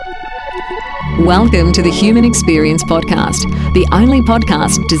Welcome to the Human Experience Podcast, the only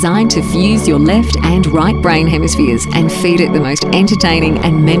podcast designed to fuse your left and right brain hemispheres and feed it the most entertaining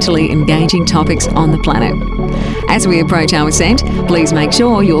and mentally engaging topics on the planet. As we approach our ascent, please make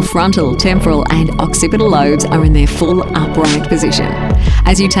sure your frontal, temporal, and occipital lobes are in their full upright position.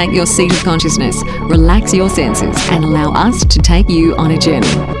 As you take your seat of consciousness, relax your senses and allow us to take you on a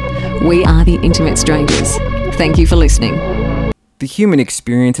journey. We are the Intimate Strangers. Thank you for listening. The Human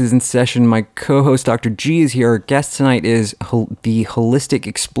Experience is in session. My co-host, Dr. G, is here. Our guest tonight is the holistic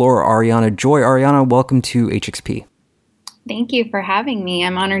explorer, Aurianna Joy. Aurianna, welcome to HXP. Thank you for having me.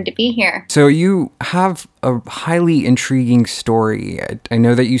 I'm honored to be here. So you have a highly intriguing story. I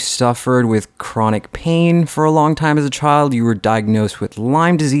know that you suffered with chronic pain for a long time as a child. You were diagnosed with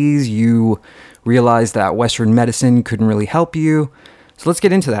Lyme disease. You realized that Western medicine couldn't really help you. So let's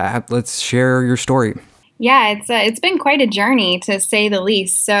get into that. Let's share your story. Yeah, it's been quite a journey, to say the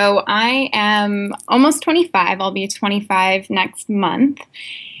least. So I am almost 25. I'll be 25 next month.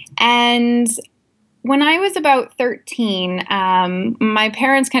 And when I was about 13, my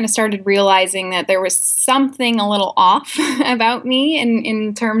parents kind of started realizing that there was something a little off about me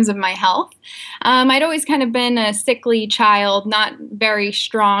in terms of my health. I'd always kind of been a sickly child, not very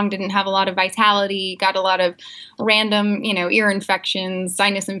strong, didn't have a lot of vitality, got a lot of random, ear infections,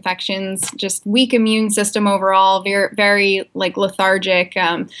 sinus infections, just weak immune system overall, very, very lethargic,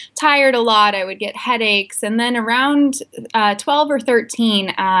 tired a lot. I would get headaches. And then around 12 or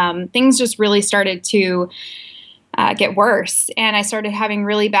 13, things just really started to get worse. And I started having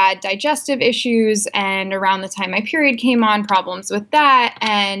really bad digestive issues. And around the time my period came on, problems with that.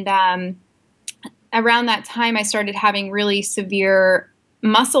 And around that time, I started having really severe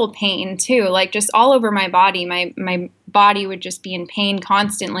muscle pain too, just all over my body. My body would just be in pain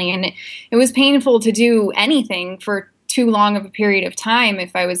constantly. And it was painful to do anything for too long of a period of time.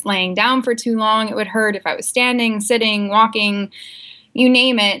 If I was laying down for too long, it would hurt. If I was standing, sitting, walking, you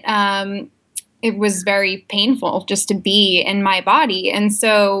name it, it was very painful just to be in my body. And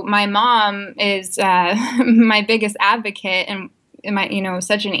so my mom is my biggest advocate and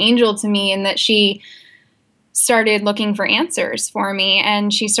such an angel to me, in that she started looking for answers for me.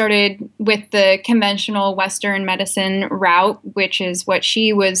 And she started with the conventional Western medicine route, which is what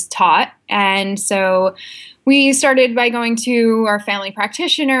she was taught. And so we started by going to our family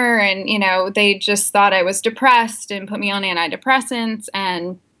practitioner, and, they just thought I was depressed and put me on antidepressants.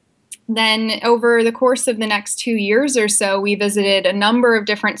 And then over the course of the next 2 years or so, we visited a number of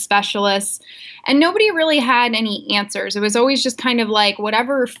different specialists, and nobody really had any answers. It was always just kind of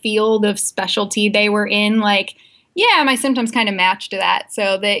whatever field of specialty they were in, my symptoms kind of matched to that.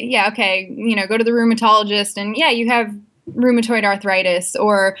 So okay, go to the rheumatologist, and you have rheumatoid arthritis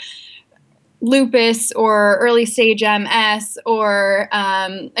or lupus or early stage MS, or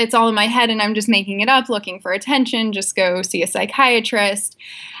it's all in my head and I'm just making it up, looking for attention, just go see a psychiatrist.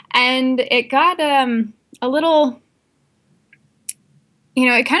 And it got a little,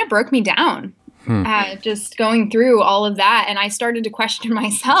 it kind of broke me down, just going through all of that. And I started to question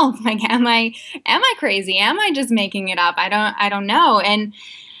myself, am I crazy? Am I just making it up? I don't know. And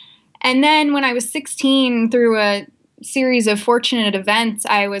then when I was 16, through a series of fortunate events,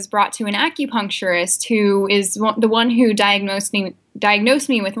 I was brought to an acupuncturist who is the one who diagnosed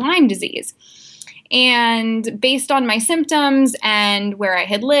me with Lyme disease. And based on my symptoms and where I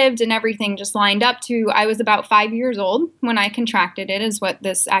had lived and everything just lined up to, I was about 5 years old when I contracted it, is what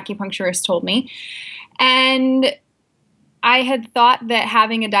this acupuncturist told me. And I had thought that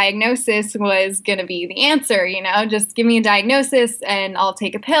having a diagnosis was going to be the answer, just give me a diagnosis and I'll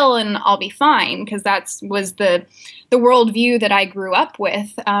take a pill and I'll be fine, because that was the worldview that I grew up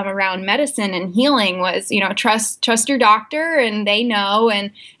with around medicine and healing was, trust your doctor and they know,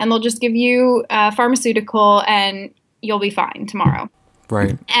 and they'll just give you a pharmaceutical and you'll be fine tomorrow.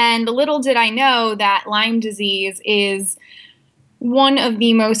 Right. And little did I know that Lyme disease is one of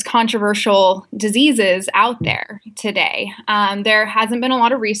the most controversial diseases out there today. There hasn't been a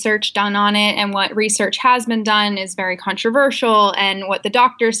lot of research done on it, and what research has been done is very controversial, and what the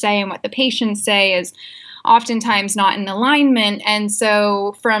doctors say and what the patients say is oftentimes not in alignment. And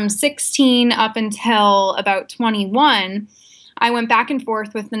so from 16 up until about 21, I went back and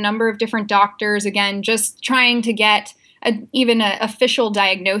forth with a number of different doctors, again, just trying to get even an official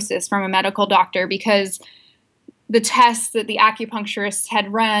diagnosis from a medical doctor, because the tests that the acupuncturists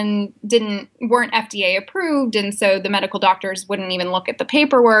had run weren't FDA approved, and so the medical doctors wouldn't even look at the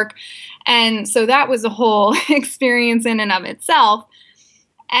paperwork. And so that was a whole experience in and of itself.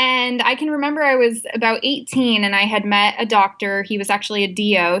 And I can remember I was about 18 and I had met a doctor. He was actually a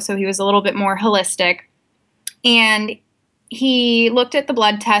DO, so he was a little bit more holistic. And he looked at the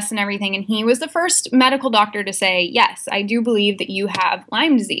blood tests and everything, and he was the first medical doctor to say, yes, I do believe that you have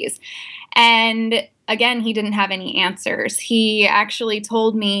Lyme disease. And again, he didn't have any answers. He actually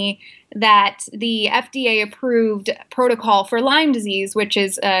told me that the FDA approved protocol for Lyme disease, which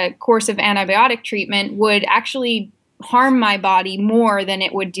is a course of antibiotic treatment, would actually harm my body more than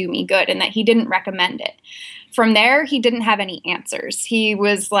it would do me good, and that he didn't recommend it. From there, he didn't have any answers. He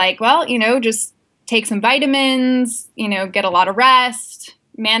was like, well, just take some vitamins, get a lot of rest,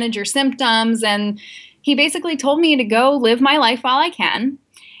 manage your symptoms. And he basically told me to go live my life while I can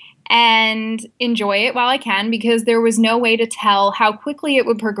and enjoy it while I can, because there was no way to tell how quickly it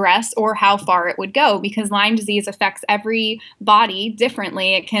would progress or how far it would go, because Lyme disease affects every body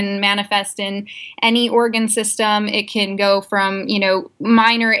differently. It can manifest in any organ system. It can go from,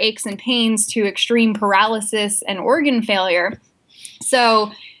 minor aches and pains to extreme paralysis and organ failure.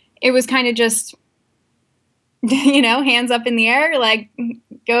 So it was kind of just, hands up in the air, like,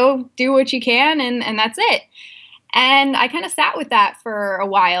 go do what you can, and that's it. And I kind of sat with that for a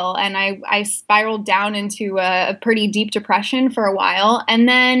while, and I spiraled down into a pretty deep depression for a while. And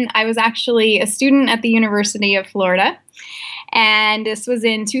then I was actually a student at the University of Florida, and this was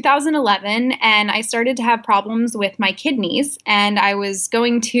in 2011, and I started to have problems with my kidneys, and I was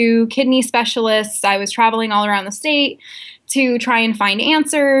going to kidney specialists. I was traveling all around the state to try and find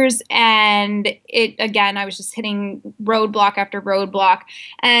answers. And I was just hitting roadblock after roadblock.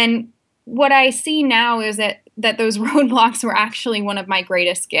 And what I see now is that those roadblocks were actually one of my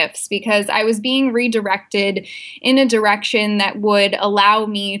greatest gifts, because I was being redirected in a direction that would allow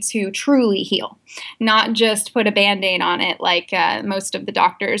me to truly heal, not just put a Band-Aid on it like most of the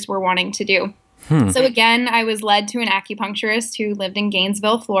doctors were wanting to do. So again, I was led to an acupuncturist who lived in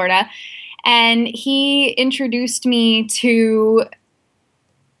Gainesville, Florida. And he introduced me to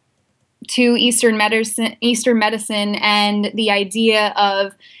Eastern medicine and the idea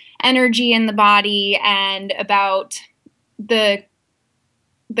of energy in the body, and about the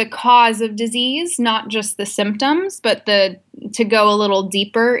cause of disease, not just the symptoms, but to go a little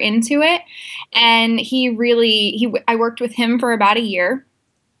deeper into it. And I worked with him for about a year.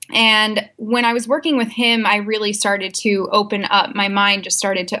 And when I was working with him, I really started to open up. My mind just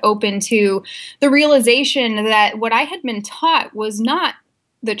started to open to the realization that what I had been taught was not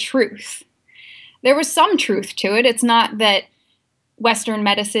the truth. There was some truth to it. It's not that Western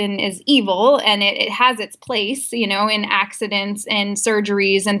medicine is evil, and it has its place, in accidents and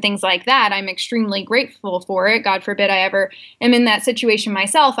surgeries and things like that. I'm extremely grateful for it. God forbid I ever am in that situation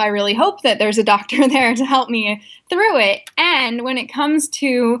myself. I really hope that there's a doctor there to help me through it. And when it comes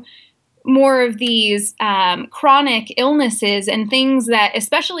to more of these chronic illnesses and things that,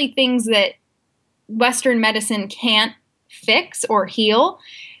 especially things that Western medicine can't fix or heal,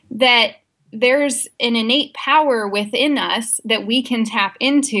 that there's an innate power within us that we can tap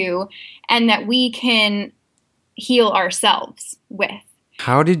into and that we can heal ourselves with.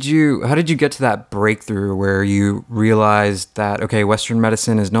 How did you get to that breakthrough where you realized that, okay, Western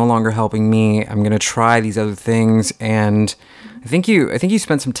medicine is no longer helping me, I'm going to try these other things? And I think you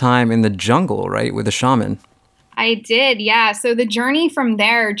spent some time in the jungle, right, with a shaman. I did, yeah. So the journey from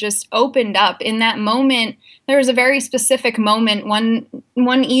there just opened up. In that moment, there was a very specific moment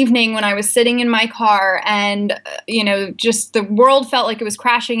one evening when I was sitting in my car, and just the world felt like it was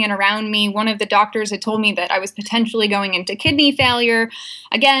crashing in around me. One of the doctors had told me that I was potentially going into kidney failure.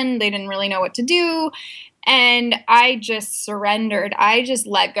 Again, they didn't really know what to do. And I just surrendered. I just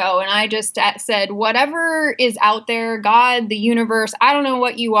let go. And I just said, whatever is out there, God, the universe, I don't know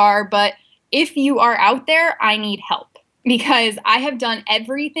what you are, but if you are out there, I need help, because I have done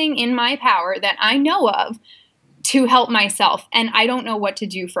everything in my power that I know of to help myself, and I don't know what to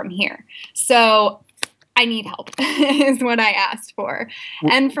do from here. So I need help is what I asked for.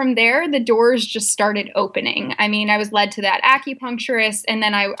 And from there, the doors just started opening. I mean, I was led to that acupuncturist, and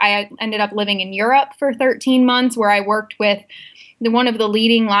then I ended up living in Europe for 13 months, where I worked with one of the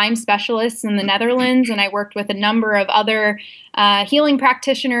leading Lyme specialists in the Netherlands, and I worked with a number of other healing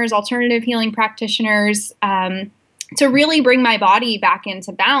practitioners, alternative healing practitioners, to really bring my body back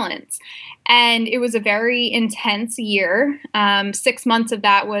into balance. And it was a very intense year. 6 months of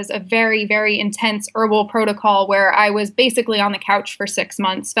that was a very, very intense herbal protocol where I was basically on the couch for 6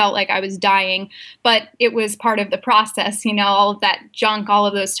 months, felt like I was dying, but it was part of the process. All of that junk, all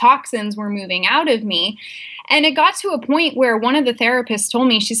of those toxins were moving out of me. And it got to a point where one of the therapists told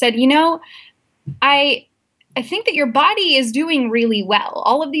me, she said, I think that your body is doing really well.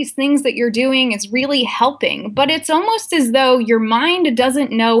 All of these things that you're doing is really helping, but it's almost as though your mind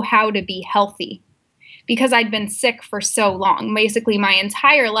doesn't know how to be healthy, because I'd been sick for so long. Basically, my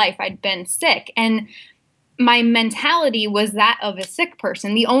entire life I'd been sick. And my mentality was that of a sick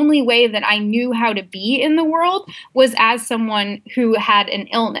person. The only way that I knew how to be in the world was as someone who had an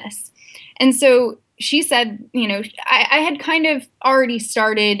illness. And so she said, I had kind of already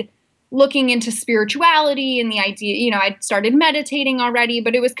started looking into spirituality and the idea, I'd started meditating already,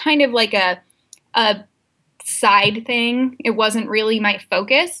 but it was kind of like a side thing. It wasn't really my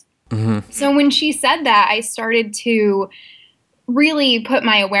focus. Mm-hmm. So when she said that, I started to really put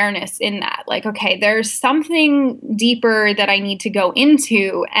my awareness in that. Like, okay, there's something deeper that I need to go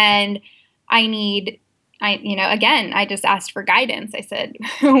into, and I just asked for guidance. I said,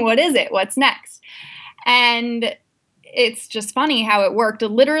 what is it? What's next? And it's just funny how it worked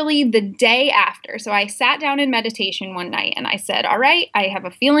literally the day after. So I sat down in meditation one night and I said, all right, I have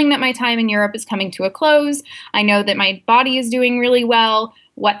a feeling that my time in Europe is coming to a close. I know that my body is doing really well.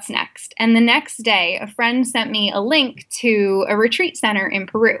 What's next? And the next day, a friend sent me a link to a retreat center in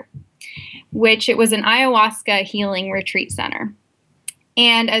Peru, which it was an ayahuasca healing retreat center.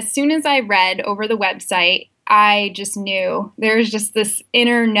 And as soon as I read over the website, I just knew there's just this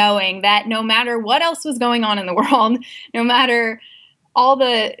inner knowing that no matter what else was going on in the world, no matter all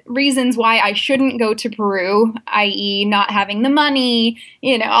the reasons why I shouldn't go to Peru, i.e. not having the money,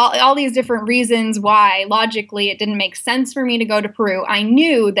 all these different reasons why logically it didn't make sense for me to go to Peru, I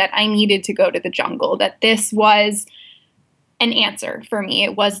knew that I needed to go to the jungle, that this was an answer for me.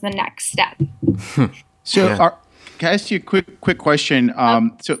 It was the next step. So can I ask you a quick question?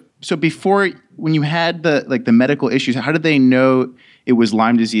 So before, when you had the medical issues, how did they know it was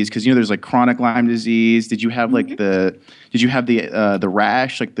Lyme disease? Because there's like chronic Lyme disease. Did you have the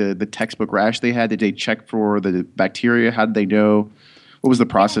rash, like the textbook rash they had? Did they check for the bacteria? How did they know? What was the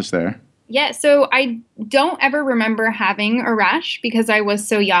process there? Yeah, so I don't ever remember having a rash because I was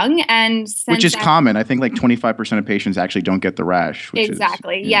so young, and which is common. I think like 25% of patients actually don't get the rash.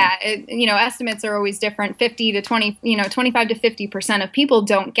 Exactly. Estimates are always different. 50 to 20, 25 to 50% of people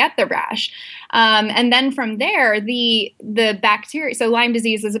don't get the rash, and then from there, the bacteria. So Lyme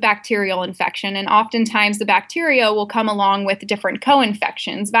disease is a bacterial infection, and oftentimes the bacteria will come along with different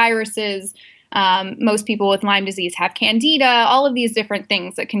co-infections, viruses. Most people with Lyme disease have candida, all of these different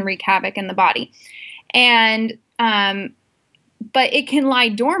things that can wreak havoc in the body. And, but it can lie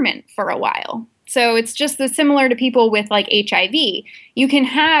dormant for a while. So it's just similar to people with like HIV. You can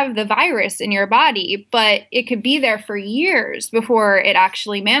have the virus in your body, but it could be there for years before it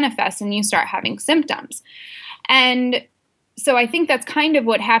actually manifests and you start having symptoms. And so I think that's kind of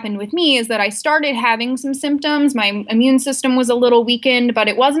what happened with me, is that I started having some symptoms. My immune system was a little weakened, but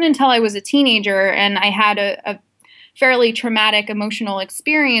it wasn't until I was a teenager and I had a fairly traumatic emotional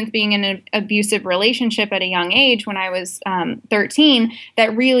experience being in an abusive relationship at a young age when I was 13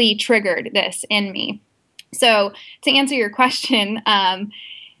 that really triggered this in me. So to answer your question,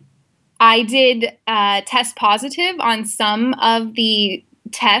 I did test positive on some of the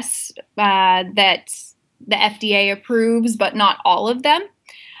tests that the FDA approves, but not all of them.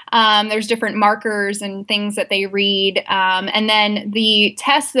 There's different markers and things that they read. And then the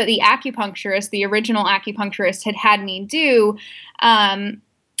test that the acupuncturist, the original acupuncturist, had me do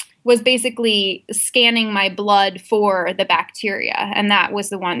was basically scanning my blood for the bacteria. And that was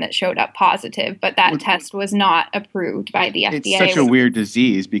the one that showed up positive. But that test was not approved by the FDA. It's such a weird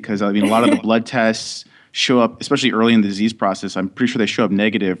disease because, a lot of the blood tests show up, especially early in the disease process. I'm pretty sure they show up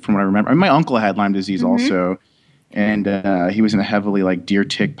negative from what I remember. My uncle had Lyme disease also, and he was in a heavily deer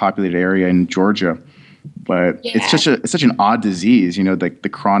tick populated area in Georgia. But it's such an odd disease, the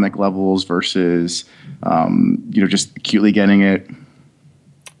chronic levels versus, just acutely getting it.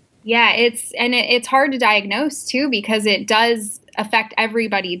 Yeah, it's hard to diagnose too because it does affect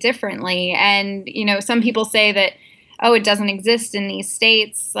everybody differently. And, some people say that, oh, it doesn't exist in these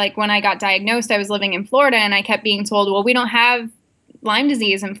states. Like when I got diagnosed, I was living in Florida and I kept being told, well, we don't have Lyme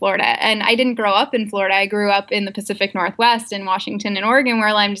disease in Florida. And I didn't grow up in Florida. I grew up in the Pacific Northwest in Washington and Oregon,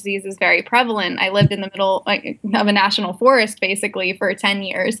 where Lyme disease is very prevalent. I lived in the middle of a national forest basically for 10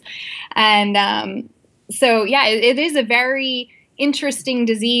 years. And it is a very interesting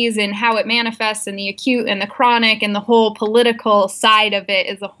disease in how it manifests, and the acute and the chronic and the whole political side of it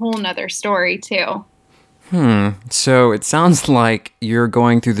is a whole nother story too. So it sounds like you're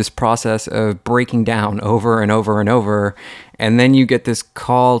going through this process of breaking down over and over and over, and then you get this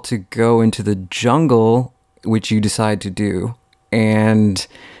call to go into the jungle, which you decide to do. And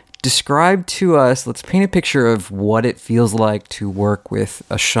describe to us, let's paint a picture of what it feels like to work with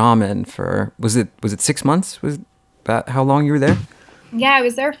a shaman for, was it 6 months? Was that how long you were there? Yeah, I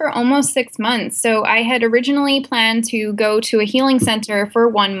was there for almost 6 months. So I had originally planned to go to a healing center for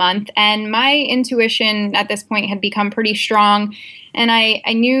 1 month, and my intuition at this point had become pretty strong. And I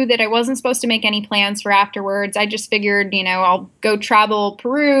knew that I wasn't supposed to make any plans for afterwards. I just figured, I'll go travel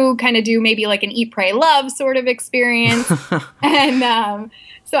Peru, kind of do maybe like an eat, pray, love sort of experience. And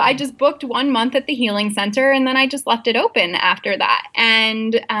so I just booked 1 month at the healing center, and then I just left it open after that.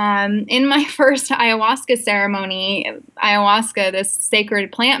 And in my first ayahuasca ceremony, ayahuasca, this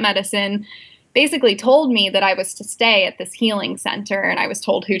sacred plant medicine, basically told me that I was to stay at this healing center, and I was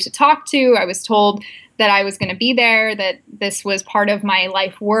told who to talk to. I was told that I was going to be there, that this was part of my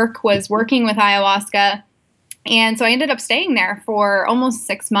life work, was working with ayahuasca. And so I ended up staying there for almost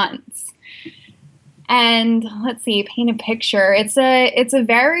 6 months. And let's see, paint a picture. It's a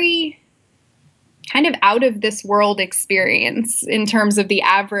very kind of out of this world experience in terms of the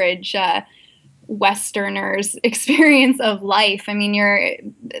average Westerner's experience of life. I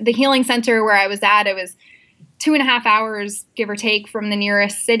mean, the healing center where I was at, it was 2.5 hours, give or take, from the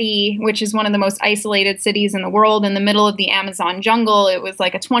nearest city, which is one of the most isolated cities in the world, in the middle of the Amazon jungle. It was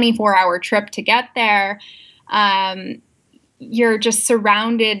like a 24-hour trip to get there. You're just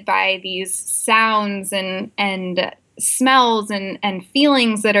surrounded by these sounds and smells and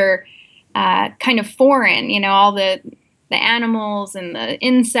feelings that are kind of foreign. All the animals and the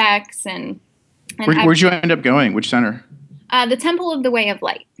insects and Where'd you end up going? Which center? The Temple of the Way of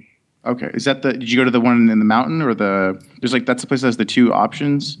Light. Okay. Did you go to the one in the mountain, or that's the place that has the two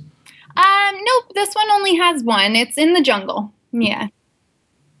options? Nope. This one only has one. It's in the jungle. Yeah.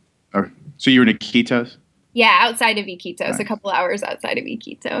 Okay. So you were in Iquitos? Yeah, outside of Iquitos, Nice. a couple hours outside of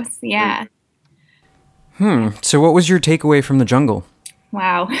Iquitos. Yeah. So what was your takeaway from the jungle?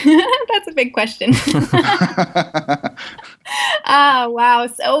 Wow. That's a big question. Wow.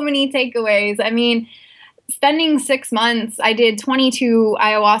 So many takeaways. I mean, spending 6 months, I did 22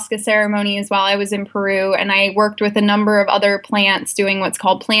 ayahuasca ceremonies while I was in Peru, and I worked with a number of other plants doing what's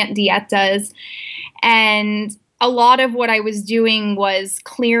called plant dietas. And a lot of what I was doing was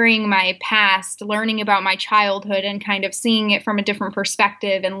clearing my past, learning about my childhood and kind of seeing it from a different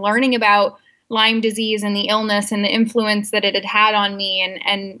perspective, and learning about Lyme disease and the illness and the influence that it had had on me.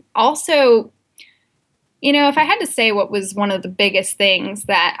 And also, if I had to say what was one of the biggest things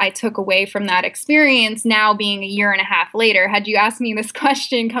that I took away from that experience, now being a year and a half later, had you asked me this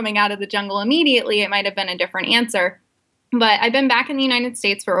question coming out of the jungle immediately, it might have been a different answer. But I've been back in the United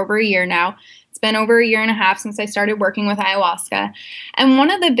States for over a year now. It's been over a year and a half since I started working with ayahuasca. And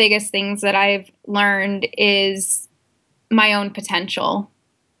one of the biggest things that I've learned is my own potential.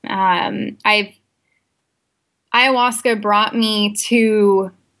 Ayahuasca brought me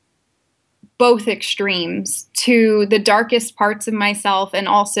to both extremes, to the darkest parts of myself and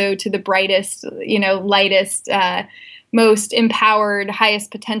also to the brightest, lightest, most empowered,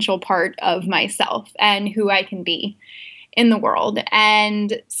 highest potential part of myself and who I can be in the world.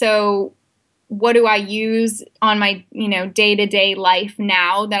 And so what do I use on my, day-to-day life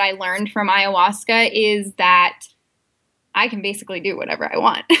now that I learned from ayahuasca is that I can basically do whatever I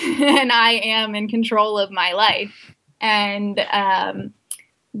want and I am in control of my life. And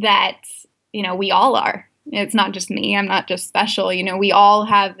that, we all are. It's not just me. I'm not just special. We all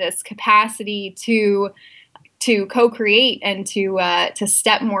have this capacity to co-create and to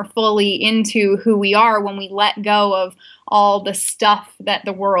step more fully into who we are when we let go of all the stuff that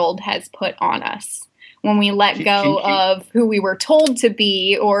the world has put on us. When we let go of who we were told to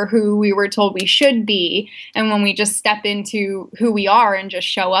be or who we were told we should be, and when we just step into who we are and just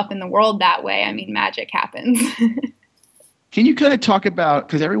show up in the world that way, I mean, magic happens. Can you kind of talk about,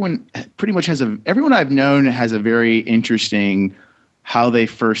 because everyone pretty much everyone I've known has a very interesting how they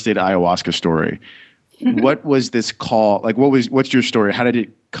first did ayahuasca story. What was this call? Like, what's your story? How did it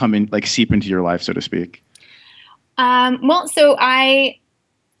come in, like seep into your life, so to speak? So I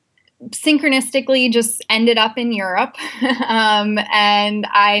synchronistically just ended up in Europe. And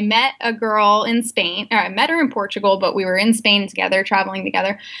I met a girl in Spain, or I met her in Portugal, but we were in Spain together, traveling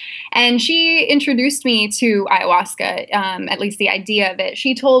together. And she introduced me to ayahuasca, at least the idea of it.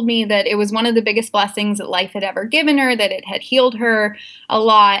 She told me that it was one of the biggest blessings that life had ever given her, that it had healed her a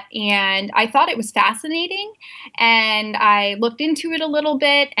lot. And I thought it was fascinating. And I looked into it a little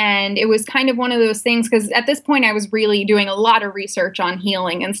bit, and it was kind of one of those things, because at this point I was really doing a lot of research on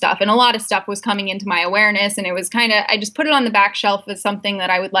healing and stuff. And a lot of stuff was coming into my awareness, and it was I just put it on the back shelf as something that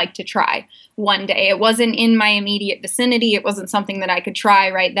I would like to try one day. It wasn't in my immediate vicinity. It wasn't something that I could try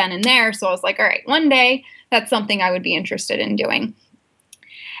right then and there. So I was like, all right, one day that's something I would be interested in doing.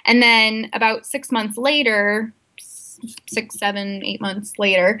 And then about 6 months later, 6, 7, 8 months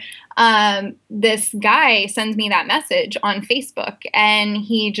later, this guy sends me that message on Facebook, and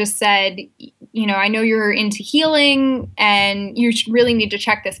he just said, I know you're into healing and you really need to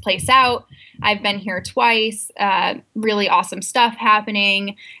check this place out. I've been here twice, really awesome stuff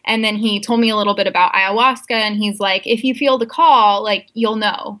happening. And then he told me a little bit about ayahuasca, and he's like, if you feel the call, like, you'll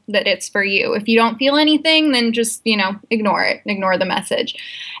know that it's for you. If you don't feel anything, then just, ignore it, ignore the message.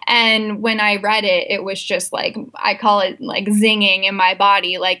 And when I read it, it was just like, I call it like zinging in my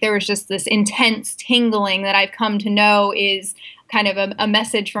body. Like, there was just this intense tingling that I've come to know is kind of a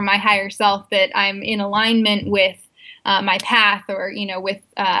message from my higher self that I'm in alignment with my path, or, with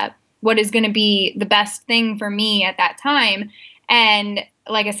what is going to be the best thing for me at that time. And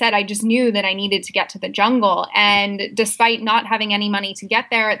like I said, I just knew that I needed to get to the jungle. And despite not having any money to get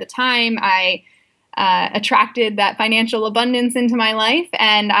there at the time, I attracted that financial abundance into my life.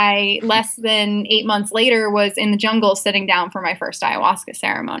 And I, less than 8 months later, was in the jungle sitting down for my first ayahuasca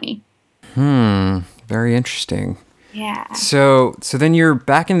ceremony. Very interesting. Yeah. So then you're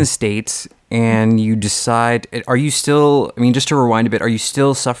back in the States and you decide, are you still, just to rewind a bit, are you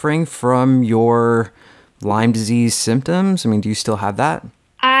still suffering from your Lyme disease symptoms? Do you still have that?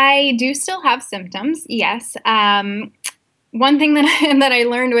 I do still have symptoms, yes. One thing that I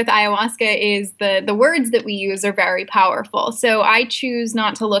learned with ayahuasca is the words that we use are very powerful. So I choose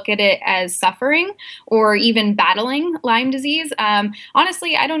not to look at it as suffering or even battling Lyme disease.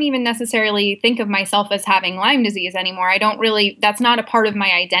 Honestly, I don't even necessarily think of myself as having Lyme disease anymore. That's not a part of my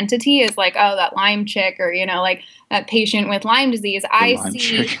identity, is like, oh, that Lyme chick, or, like that patient with Lyme disease. I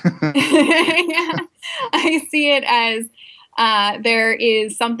see it as there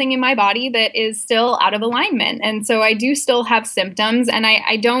is something in my body that is still out of alignment. And so I do still have symptoms, and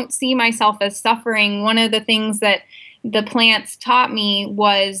I don't see myself as suffering. One of the things that the plants taught me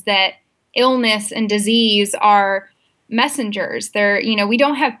was that illness and disease are messengers. We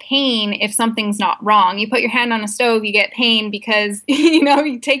don't have pain if something's not wrong. You put your hand on a stove, you get pain because,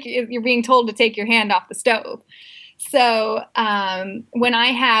 you're being told to take your hand off the stove. So when I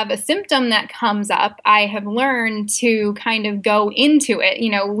have a symptom that comes up, I have learned to kind of go into it.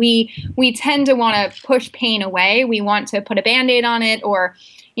 We tend to want to push pain away. We want to put a Band-Aid on it, or,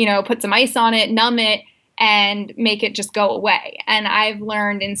 put some ice on it, numb it, and make it just go away. And I've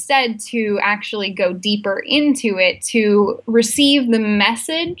learned instead to actually go deeper into it, to receive the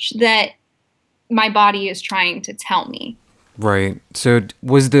message that my body is trying to tell me. Right. So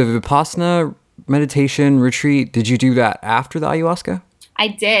was the Vipassana meditation retreat, did you do that after the ayahuasca? I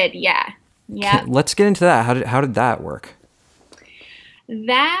did, yeah. Let's get into that. How did that work?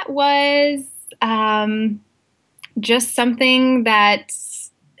 That was just something that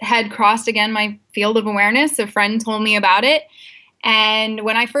had crossed, again, my field of awareness. A friend told me about it. And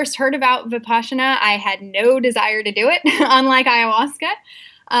when I first heard about Vipassana, I had no desire to do it, unlike ayahuasca.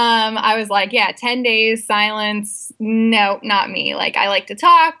 I was like, 10 days silence. No, not me. Like, I like to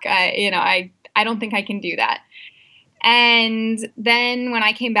talk. I don't think I can do that. And then when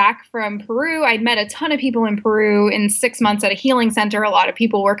I came back from Peru, I'd met a ton of people in Peru in 6 months at a healing center. A lot of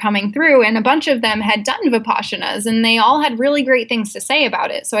people were coming through, and a bunch of them had done Vipassanas, and they all had really great things to say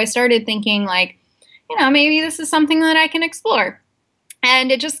about it. So I started thinking, like, maybe this is something that I can explore.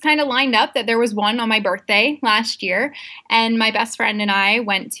 And it just kind of lined up that there was one on my birthday last year, and my best friend and I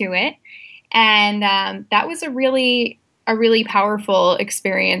went to it. And that was a really powerful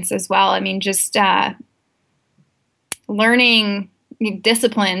experience as well. Just learning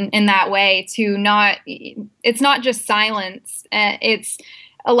discipline in that way, it's not just silence. It's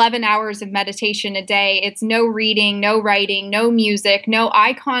 11 hours of meditation a day. It's no reading, no writing, no music, no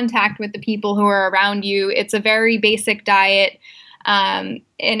eye contact with the people who are around you. It's a very basic diet. I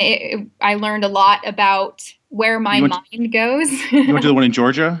learned a lot about where my mind goes. You went to the one in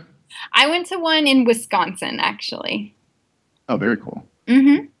Georgia? I went to one in Wisconsin, actually. Oh, very cool.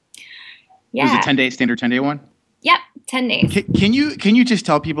 Mm-hmm. Yeah. Was it 10-day, standard 10-day one? Yep, 10 days. Can you just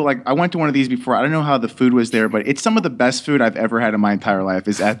tell people, like, I went to one of these before. I don't know how the food was there, but it's some of the best food I've ever had in my entire life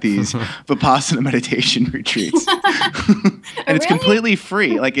is at these Vipassana meditation retreats. And it's completely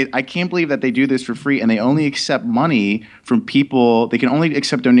free. Like, I can't believe that they do this for free, and they only accept money from people. They can only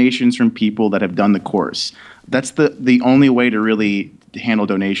accept donations from people that have done the course. That's the only way to really handle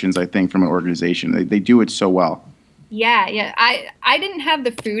donations, I think, from an organization. They do it so well. Yeah. I didn't have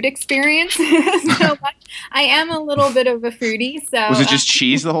the food experience so much. I am a little bit of a foodie. So was it just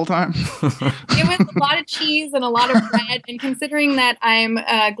cheese the whole time? It was a lot of cheese and a lot of bread. And considering that I'm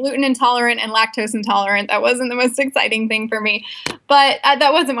gluten intolerant and lactose intolerant, that wasn't the most exciting thing for me. But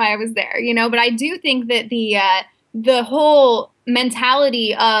that wasn't why I was there, But I do think that the whole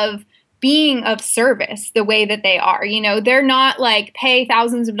mentality of being of service the way that they are. They're not like pay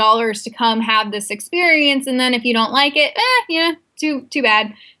thousands of dollars to come have this experience, and then if you don't like it, too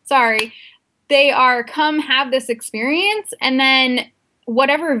bad. Sorry. They are come have this experience, and then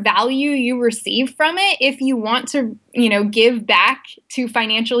whatever value you receive from it, if you want to, give back to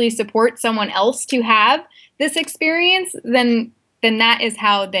financially support someone else to have this experience, then that is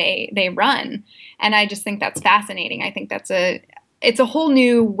how they run. And I just think that's fascinating. I think it's a whole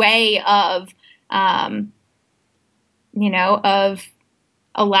new way of, of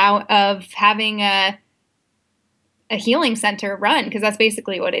having a healing center run, because that's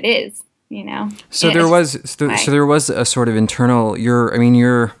basically what it is. So there was a sort of internal.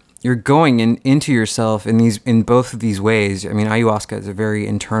 You're going into yourself in both of these ways. I mean, ayahuasca is a very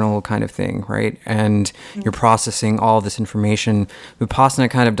internal kind of thing, right? And you're processing all this information. Vipassana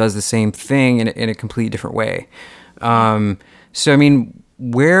kind of does the same thing in a completely different way. So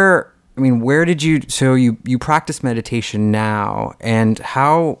where did you? So you practice meditation now, and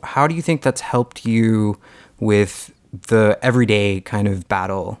how do you think that's helped you with the everyday kind of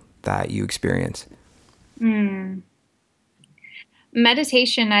battle that you experience?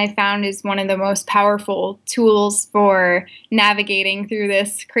 Meditation, I found, is one of the most powerful tools for navigating through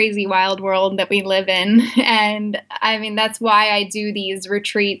this crazy wild world that we live in. And I mean, that's why I do these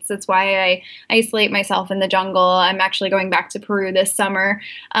retreats. That's why I isolate myself in the jungle. I'm actually going back to Peru this summer.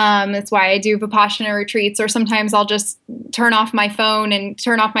 That's why I do Vipassana retreats, or sometimes I'll just turn off my phone and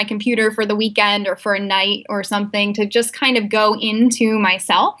turn off my computer for the weekend or for a night or something, to just kind of go into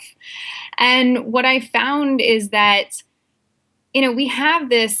myself. And what I found is that we have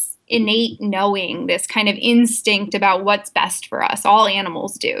this innate knowing, this kind of instinct about what's best for us. All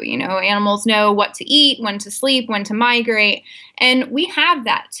animals do. Animals know what to eat, when to sleep, when to migrate. And we have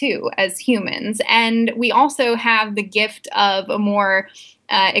that too as humans. And we also have the gift of a more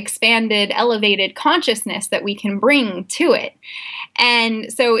expanded, elevated consciousness that we can bring to it.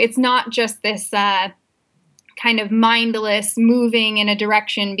 And so it's not just this kind of mindless moving in a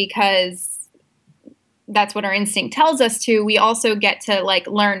direction because that's what our instinct tells us to. We also get to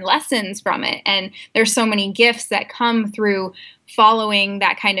learn lessons from it. And there's so many gifts that come through following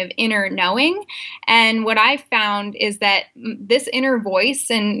that kind of inner knowing. And what I found is that this inner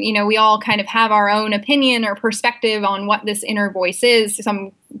voice, and, we all kind of have our own opinion or perspective on what this inner voice is.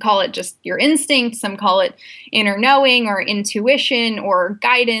 Some call it just your instinct. Some call it inner knowing or intuition or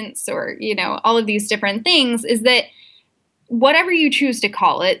guidance, or, all of these different things, is that whatever you choose to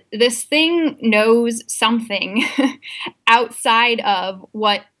call it, this thing knows something outside of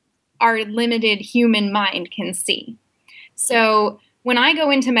what our limited human mind can see. So when I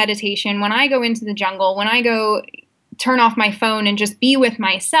go into meditation, when I go into the jungle, when I go turn off my phone and just be with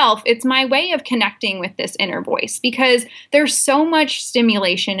myself, it's my way of connecting with this inner voice, because there's so much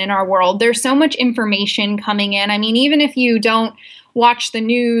stimulation in our world. There's so much information coming in. I mean, even if you don't watch the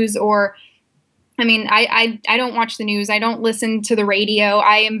news, or I don't watch the news. I don't listen to the radio.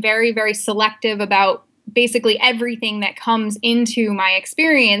 I am very, very selective about basically everything that comes into my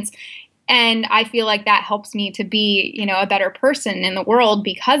experience. And I feel like that helps me to be, a better person in the world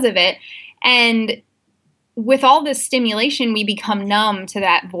because of it. And with all this stimulation, we become numb to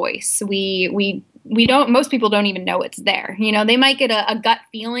that voice. We don't, most people don't even know it's there. They might get a gut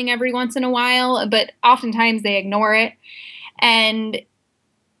feeling every once in a while, but oftentimes they ignore it. And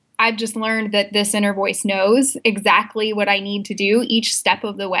I've just learned that this inner voice knows exactly what I need to do each step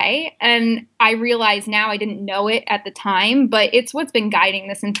of the way. And I realize now I didn't know it at the time, but it's what's been guiding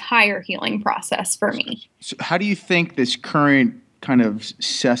this entire healing process for me. So how do you think this current kind of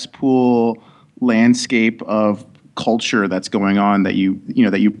cesspool landscape of culture that's going on that you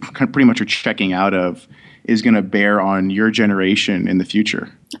pretty much are checking out of is going to bear on your generation in the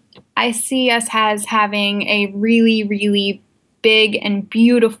future? I see us as having a really, really big and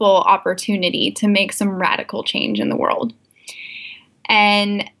beautiful opportunity to make some radical change in the world.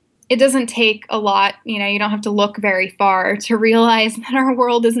 And it doesn't take a lot, you don't have to look very far to realize that our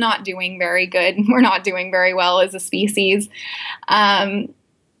world is not doing very good. We're not doing very well as a species. And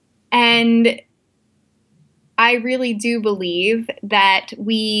I really do believe that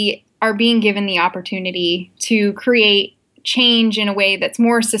we are being given the opportunity to create change in a way that's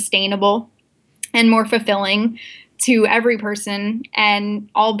more sustainable and more fulfilling to every person and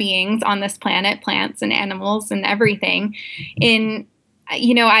all beings on this planet, plants and animals and everything.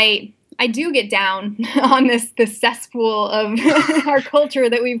 I do get down on this cesspool of our culture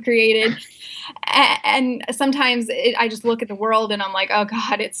that we've created. And sometimes I just look at the world and I'm like, oh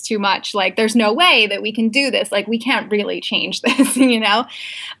God, it's too much. There's no way that we can do this. We can't really change this,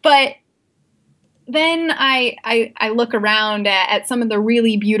 But then I look around at some of the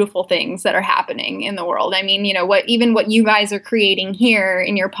really beautiful things that are happening in the world. I mean, what you guys are creating here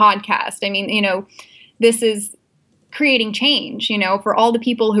in your podcast. I mean, this is creating change, for all the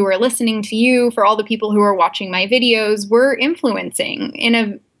people who are listening to you, for all the people who are watching my videos. We're influencing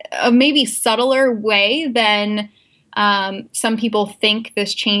in a maybe subtler way than some people think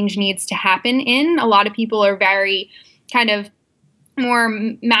this change needs to happen in. A lot of people are very kind of more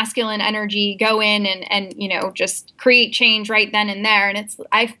masculine energy, go in and just create change right then and there. And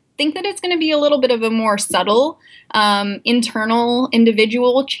I think that it's going to be a little bit of a more subtle internal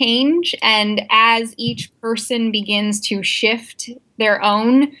individual change. And as each person begins to shift their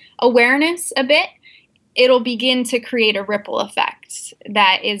own awareness a bit, it'll begin to create a ripple effect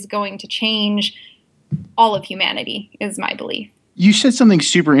that is going to change all of humanity, is my belief. You said something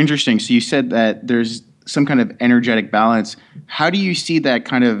super interesting. So you said that there's some kind of energetic balance. How do you see that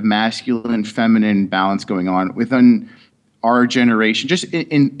kind of masculine, feminine balance going on within our generation, just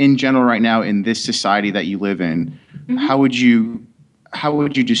in general right now in this society that you live in? Mm-hmm. How would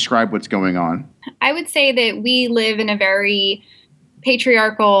you describe what's going on? I would say that we live in a very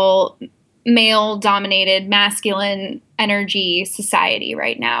patriarchal, male-dominated, masculine energy society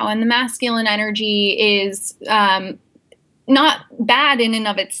right now. And the masculine energy is not bad in and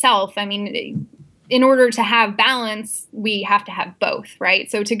of itself. I mean, in order to have balance, we have to have both,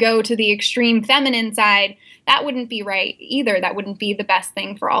 right? So to go to the extreme feminine side, that wouldn't be right either. That wouldn't be the best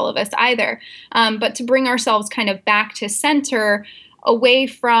thing for all of us either. But to bring ourselves kind of back to center, away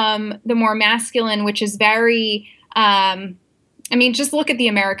from the more masculine, which is very, just look at the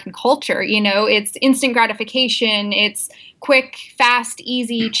American culture. It's instant gratification. It's quick, fast,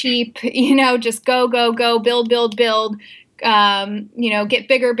 easy, cheap, just go, go, go, build, build, build. Get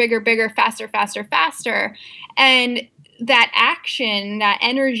bigger, bigger, bigger, faster, faster, faster. And that action, that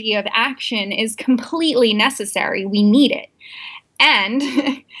energy of action is completely necessary. We need it.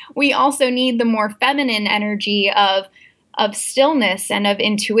 And we also need the more feminine energy of stillness and of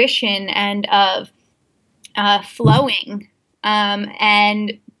intuition and of flowing,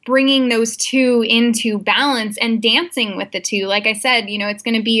 and bringing those two into balance and dancing with the two. Like I said, it's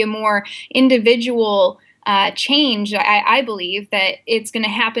going to be a more individual change. I believe that it's going to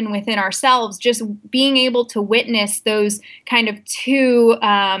happen within ourselves, just being able to witness those kind of two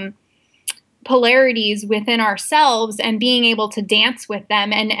polarities within ourselves and being able to dance with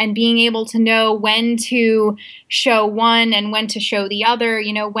them and being able to know when to show one and when to show the other,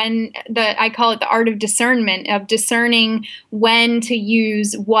 I call it the art of discernment, of discerning when to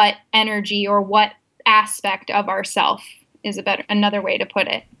use what energy or what aspect of ourself is another way to put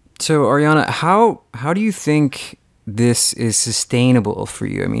it. So, Aurianna, how do you think this is sustainable for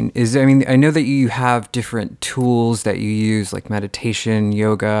you? I know that you have different tools that you use, like meditation,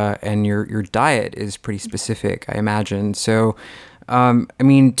 yoga, and your diet is pretty specific, I imagine. So,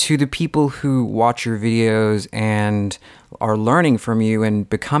 to the people who watch your videos and are learning from you and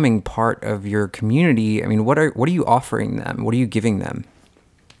becoming part of your community, what are you offering them? What are you giving them?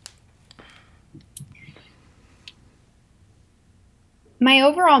 My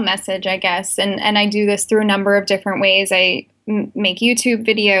overall message, I guess, and I do this through a number of different ways. I make YouTube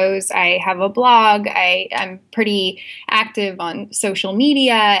videos. I have a blog. I'm pretty active on social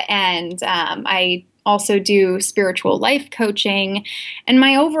media, and I also do spiritual life coaching. And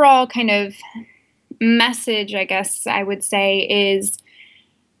my overall kind of message, I guess I would say, is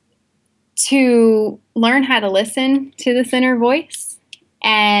to learn how to listen to this inner voice,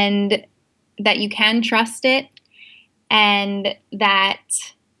 and that you can trust it. And that,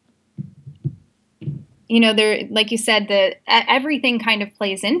 there, like you said, everything kind of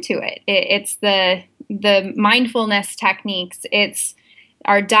plays into it. It's the mindfulness techniques. It's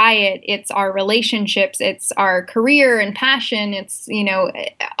our diet. It's our relationships. It's our career and passion. It's,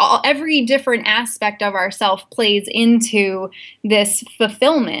 every different aspect of ourself plays into this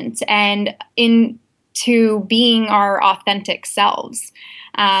fulfillment and into being our authentic selves.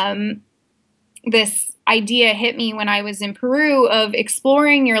 This idea hit me when I was in Peru of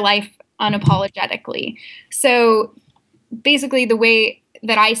exploring your life unapologetically. So basically the way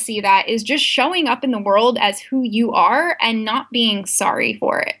that I see that is just showing up in the world as who you are and not being sorry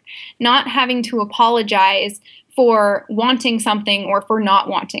for it, not having to apologize for wanting something or for not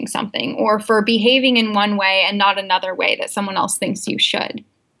wanting something, or for behaving in one way and not another way that someone else thinks you should.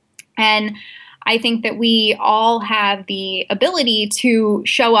 And I think that we all have the ability to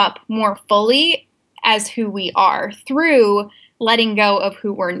show up more fully as who we are through letting go of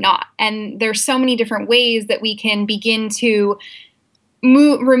who we're not. And there's so many different ways that we can begin to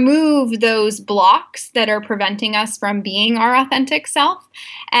remove those blocks that are preventing us from being our authentic self.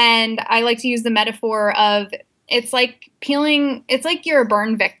 And I like to use the metaphor of it's like you're a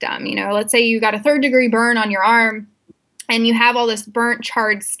burn victim. Let's say you got a 3rd-degree burn on your arm and you have all this burnt,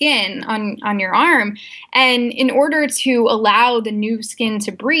 charred skin on your arm. And in order to allow the new skin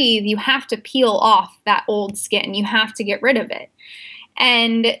to breathe, you have to peel off that old skin. You have to get rid of it.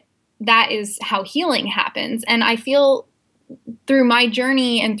 And that is how healing happens. And I feel through my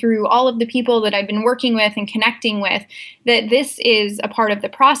journey and through all of the people that I've been working with and connecting with, that this is a part of the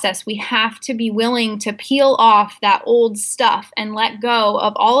process. We have to be willing to peel off that old stuff and let go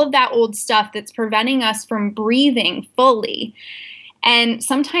of all of that old stuff that's preventing us from breathing fully. And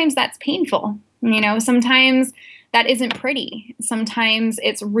sometimes that's painful. Sometimes that isn't pretty. Sometimes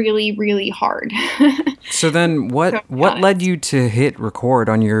it's really, really hard. So then what led you to hit record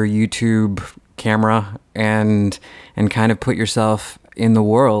on your YouTube camera and kind of put yourself in the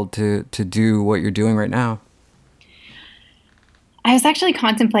world to do what you're doing right now? I was actually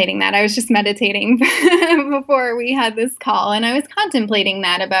contemplating that. I was just meditating before we had this call, and I was contemplating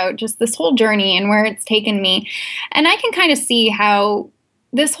that about just this whole journey and where it's taken me. And I can kind of see how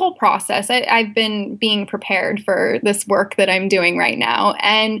this whole process, I've been being prepared for this work that I'm doing right now.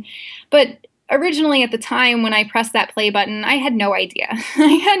 But originally, at the time when I pressed that play button, I had no idea.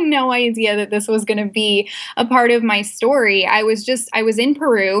 I had no idea that this was going to be a part of my story. I was in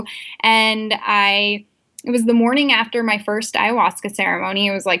Peru, and it was the morning after my first ayahuasca ceremony.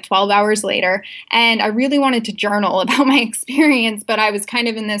 It was like 12 hours later, and I really wanted to journal about my experience, but I was kind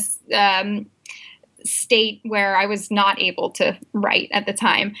of in this state where I was not able to write at the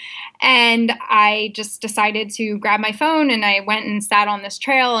time. And I just decided to grab my phone, and I went and sat on this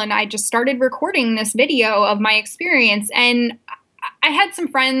trail, and I just started recording this video of my experience. And I had some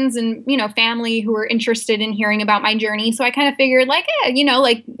friends and, family who were interested in hearing about my journey. So I kind of figured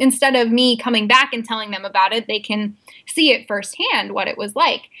instead of me coming back and telling them about it, they can see it firsthand, what it was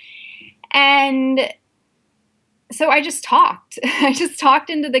like. And so I just talked. I just talked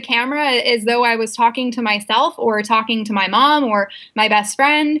into the camera as though I was talking to myself or talking to my mom or my best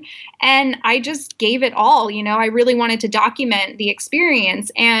friend. And I just gave it all. I really wanted to document the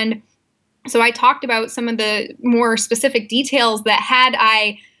experience. And so I talked about some of the more specific details that had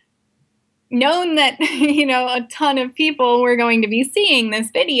I known that, a ton of people were going to be seeing this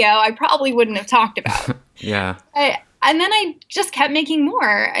video, I probably wouldn't have talked about. Yeah. And then I just kept making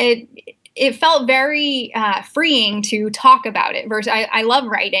more. It felt very freeing to talk about it. Versus, I love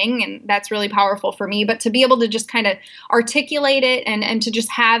writing, and that's really powerful for me. But to be able to just kind of articulate it and to just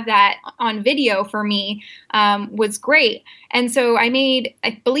have that on video for me was great. And so I made,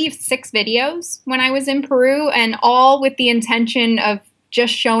 I believe, 6 videos when I was in Peru, and all with the intention of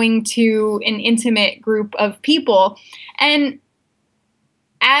just showing to an intimate group of people. And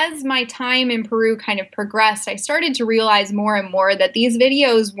as my time in Peru kind of progressed, I started to realize more and more that these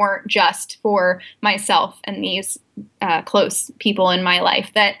videos weren't just for myself and these close people in my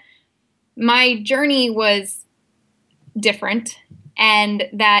life, that my journey was different and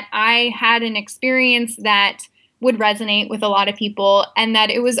that I had an experience that would resonate with a lot of people, and that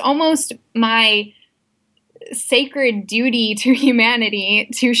it was almost my sacred duty to humanity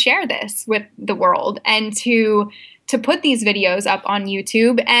to share this with the world and to put these videos up on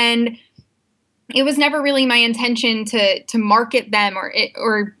YouTube. And it was never really my intention to market them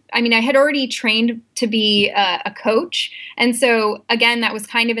I had already trained to be a coach. And so again, that was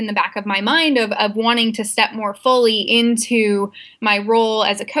kind of in the back of my mind of wanting to step more fully into my role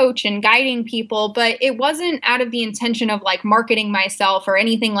as a coach and guiding people. But it wasn't out of the intention of like marketing myself or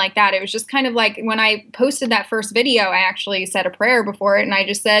anything like that. It was just kind of like when I posted that first video, I actually said a prayer before it. And I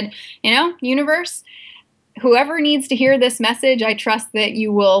just said, universe, whoever needs to hear this message, I trust that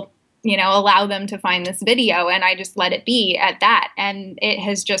you will allow them to find this video. And I just let it be at that. And it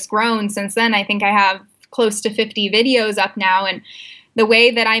has just grown since then. I think I have close to 50 videos up now. And the way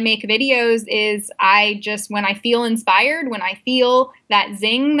that I make videos is when I feel inspired, when I feel that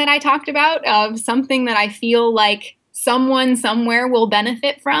zing that I talked about of something that I feel like someone somewhere will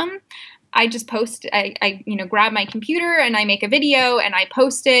benefit from, I just post, I grab my computer and I make a video and I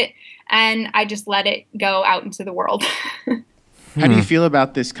post it and I just let it go out into the world. How do you feel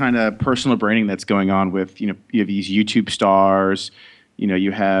about this kind of personal branding that's going on with, you have these YouTube stars,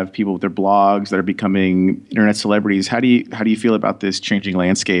 you have people with their blogs that are becoming internet celebrities. How do you feel about this changing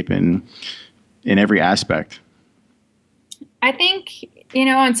landscape in every aspect? I think,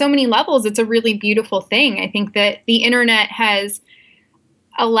 on so many levels, it's a really beautiful thing. I think that the internet has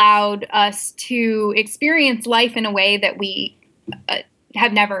allowed us to experience life in a way that we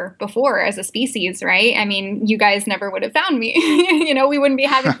have never before as a species, right? I mean, you guys never would have found me. We wouldn't be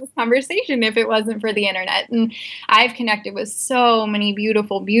having this conversation if it wasn't for the internet. And I've connected with so many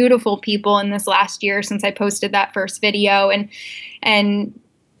beautiful, beautiful people in this last year since I posted that first video. And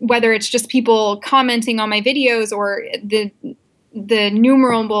whether it's just people commenting on my videos or the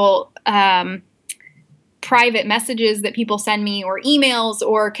innumerable private messages that people send me, or emails,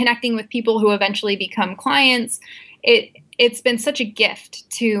 or connecting with people who eventually become clients, it's been such a gift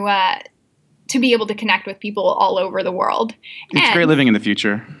to be able to connect with people all over the world. It's great living in the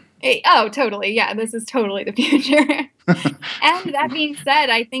future. Oh, totally. Yeah, this is totally the future. And that being said,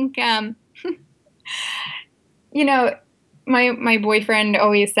 I think, my boyfriend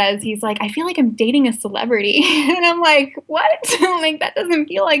always says, he's like, I feel like I'm dating a celebrity. And I'm like, what? I'm like, that doesn't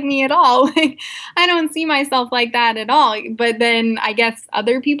feel like me at all. Like, I don't see myself like that at all. But then I guess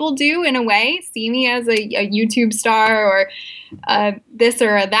other people do, in a way, see me as a YouTube star or this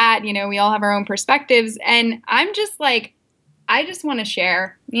or that. We all have our own perspectives. And I'm just like, I just want to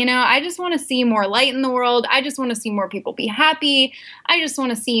share, I just want to see more light in the world. I just want to see more people be happy. I just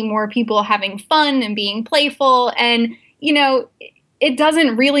want to see more people having fun and being playful. And it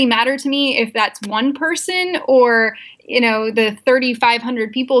doesn't really matter to me if that's one person or, the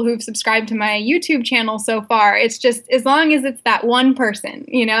 3,500 people who've subscribed to my YouTube channel so far. It's just, as long as it's that one person,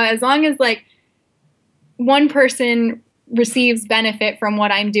 as long as like one person receives benefit from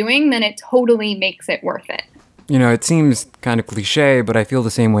what I'm doing, then it totally makes it worth it. It seems kind of cliche, but I feel the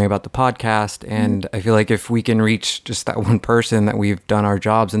same way about the podcast. And I feel like if we can reach just that one person, that we've done our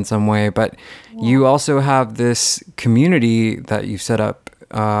jobs in some way. But you also have this community that you've set up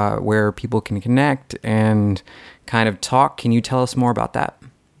where people can connect and kind of talk. Can you tell us more about that?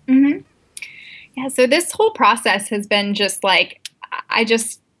 Mm-hmm. Yeah, so this whole process has been just like, I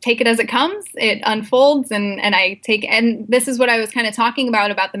just take it as it comes. It unfolds and this is what I was kind of talking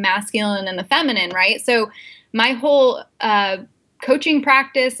about the masculine and the feminine, right? So my whole coaching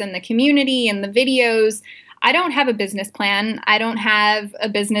practice and the community and the videos, I don't have a business plan. I don't have a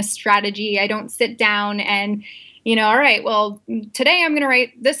business strategy. I don't sit down and, all right, well, today I'm going to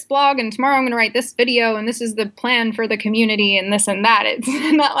write this blog and tomorrow I'm going to write this video and this is the plan for the community and this and that. It's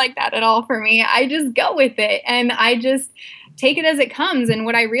not like that at all for me. I just go with it and I just take it as it comes. And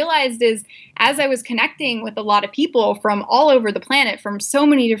what I realized is, as I was connecting with a lot of people from all over the planet, from so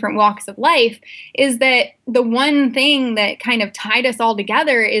many different walks of life, is that the one thing that kind of tied us all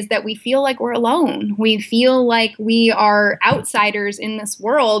together is that we feel like we're alone. We feel like we are outsiders in this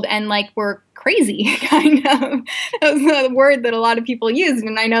world and like we're crazy, kind of. That was the word that a lot of people used.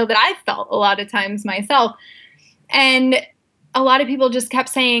 And I know that I felt a lot of times myself. And a lot of people just kept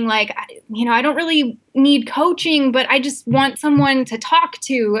saying like, I don't really need coaching, but I just want someone to talk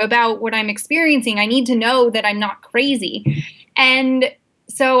to about what I'm experiencing. I need to know that I'm not crazy. And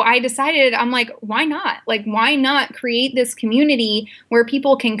so I decided, I'm like, why not? Like, why not create this community where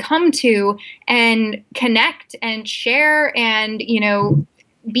people can come to and connect and share and,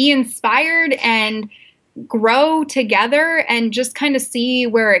 be inspired and grow together and just kind of see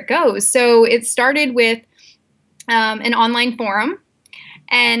where it goes. So it started with an online forum.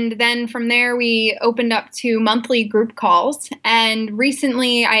 And then from there, we opened up to monthly group calls. And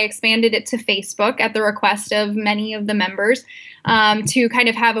recently, I expanded it to Facebook at the request of many of the members to kind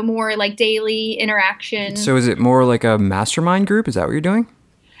of have a more like daily interaction. So is it more like a mastermind group? Is that what you're doing?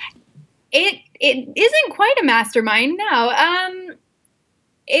 It isn't quite a mastermind, no.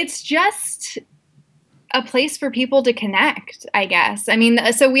 It's just a place for people to connect, I guess. I mean,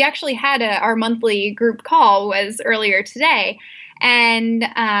 so we actually had our monthly group call was earlier today. And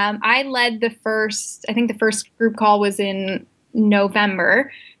I led the first group call was in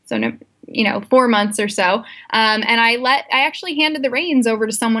November. So, 4 months or so. And I actually handed the reins over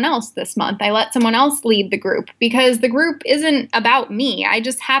to someone else this month. I let someone else lead the group because the group isn't about me. I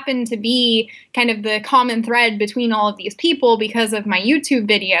just happen to be kind of the common thread between all of these people because of my YouTube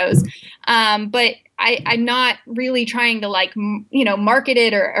videos. But I'm not really trying to market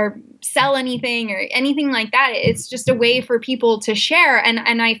it or sell anything or anything like that. It's just a way for people to share.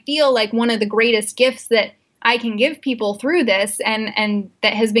 And I feel like one of the greatest gifts that I can give people through this and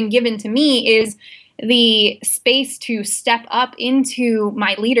that has been given to me is the space to step up into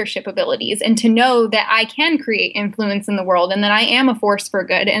my leadership abilities and to know that I can create influence in the world and that I am a force for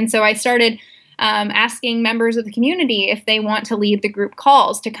good. And so I started asking members of the community if they want to lead the group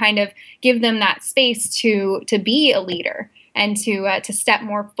calls to kind of give them that space to be a leader and to step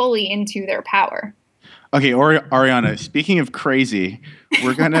more fully into their power. Okay, Aurianna, speaking of crazy,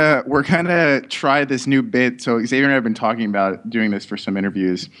 we're gonna try this new bit. So Xavier and I have been talking about doing this for some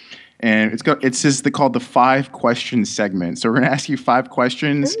interviews, And it's just called the 5-question segment. So we're going to ask you 5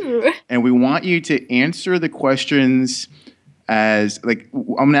 questions, and we want you to answer the questions as like,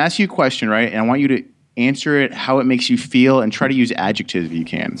 I'm going to ask you a question, right? And I want you to answer it how it makes you feel, and try to use adjectives if you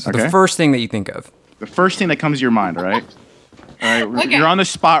can. So okay? the first thing that you think of. The first thing that comes to your mind, all right? All right, Okay. You're on the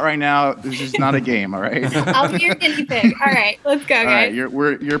spot right now. This is not a game, all right? I'll be your guinea pig. All right, let's go, guys. All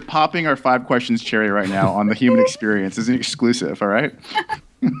right, you're popping our 5 questions cherry right now on the human experience. It's an exclusive, all right?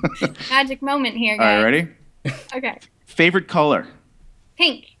 Magic moment here, All guys. right, ready? Okay. Favorite color?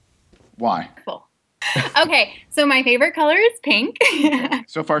 Pink. Why? Cool. Okay, so my favorite color is pink.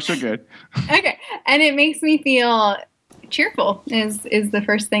 So far, so good. Okay, and it makes me feel cheerful is the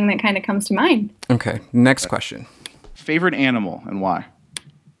first thing that kind of comes to mind. Okay, next question. Favorite animal and why?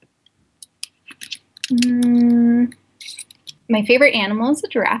 My favorite animal is a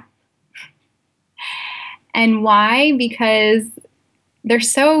giraffe. And why? Because they're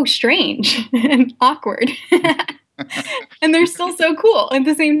so strange and awkward. And they're still so cool at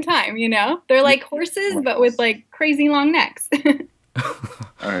the same time, you know? They're like horses, but with like crazy long necks. All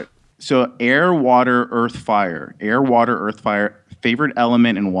right. So air, water, earth, fire. Air, water, earth, fire. Favorite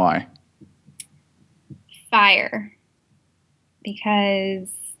element and why? Fire. Because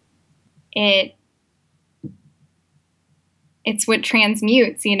it's what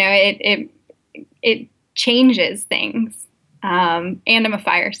transmutes, you know, it changes things. And I'm a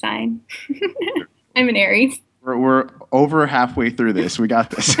fire sign. I'm an Aries. We're over halfway through this. We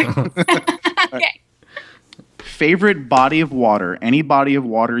got this. Okay. Favorite body of water. Any body of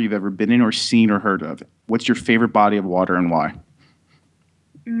water you've ever been in or seen or heard of. What's your favorite body of water and why?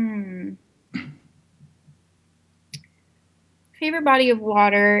 Favorite body of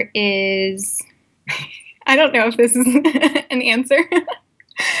water is, I don't know if this is an answer,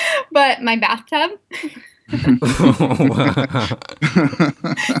 but my bathtub.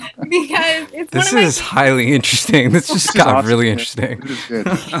 Because it's This one of is highly interesting. This just got awesome. really interesting. This is good.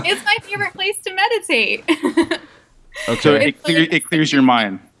 it's my favorite place to meditate. So Okay. it clears your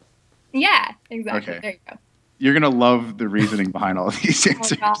mind. Yeah, exactly. Okay. There you go. You're going to love the reasoning behind all of these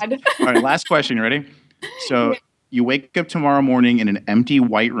answers. Oh God. All right, last question. You ready? So you wake up tomorrow morning in an empty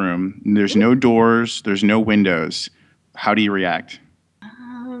white room. And there's no doors. There's no windows. How do you react?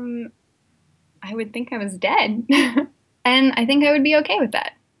 I would think I was dead. And I think I would be okay with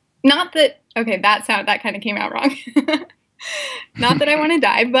that. Not that, okay, that kind of came out wrong. Not that I want to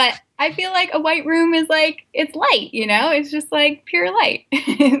die, but I feel like a white room is like, it's light, you know? It's just like pure light.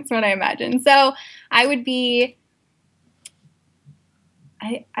 It's what I imagine. So I would be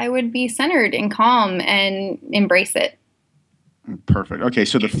centered and calm and embrace it. Perfect. Okay,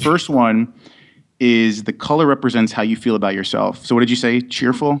 so the first one is the color represents how you feel about yourself. So what did you say?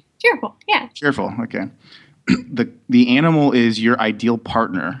 Cheerful? Cheerful, yeah. Cheerful, okay. The animal is your ideal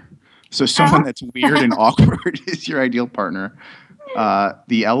partner. So someone that's weird and awkward is your ideal partner.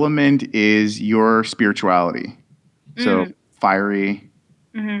 The element is your spirituality. So fiery.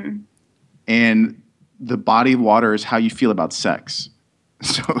 Mm-hmm. And the body of water is how you feel about sex.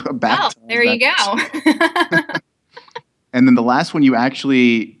 So a bathtub. Oh, there you go. And then the last one you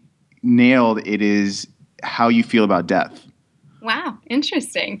actually nailed, it is how you feel about death. Wow,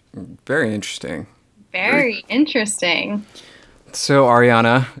 interesting. Very interesting. Very interesting. So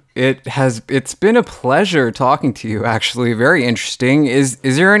Aurianna, it's been a pleasure talking to you. Actually, very interesting. Is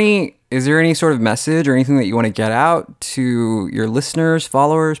there any sort of message or anything that you want to get out to your listeners,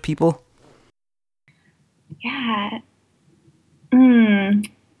 followers, people? Yeah.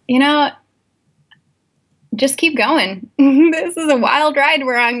 You know, just keep going. This is a wild ride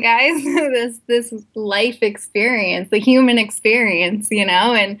we're on, guys. This life experience, the human experience, you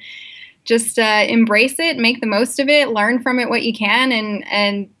know, and just embrace it, make the most of it, learn from it what you can,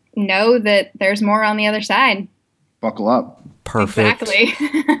 and know that there's more on the other side. Buckle up. Perfect. Exactly.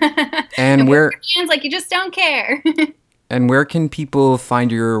 And where your hands like you just don't care. and where can people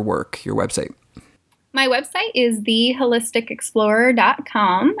find your work, your website? My website is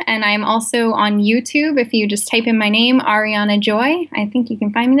theholisticexplorer.com, and I'm also on YouTube. If you just type in my name, Aurianna Joy, I think you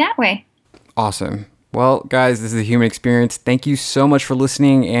can find me that way. Awesome. Well, guys, this is The Human Experience. Thank you so much for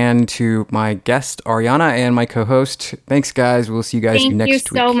listening, and to my guest, Aurianna, and my co-host. Thanks, guys. We'll see you guys next week. Thank you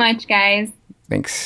so much, guys. Thanks.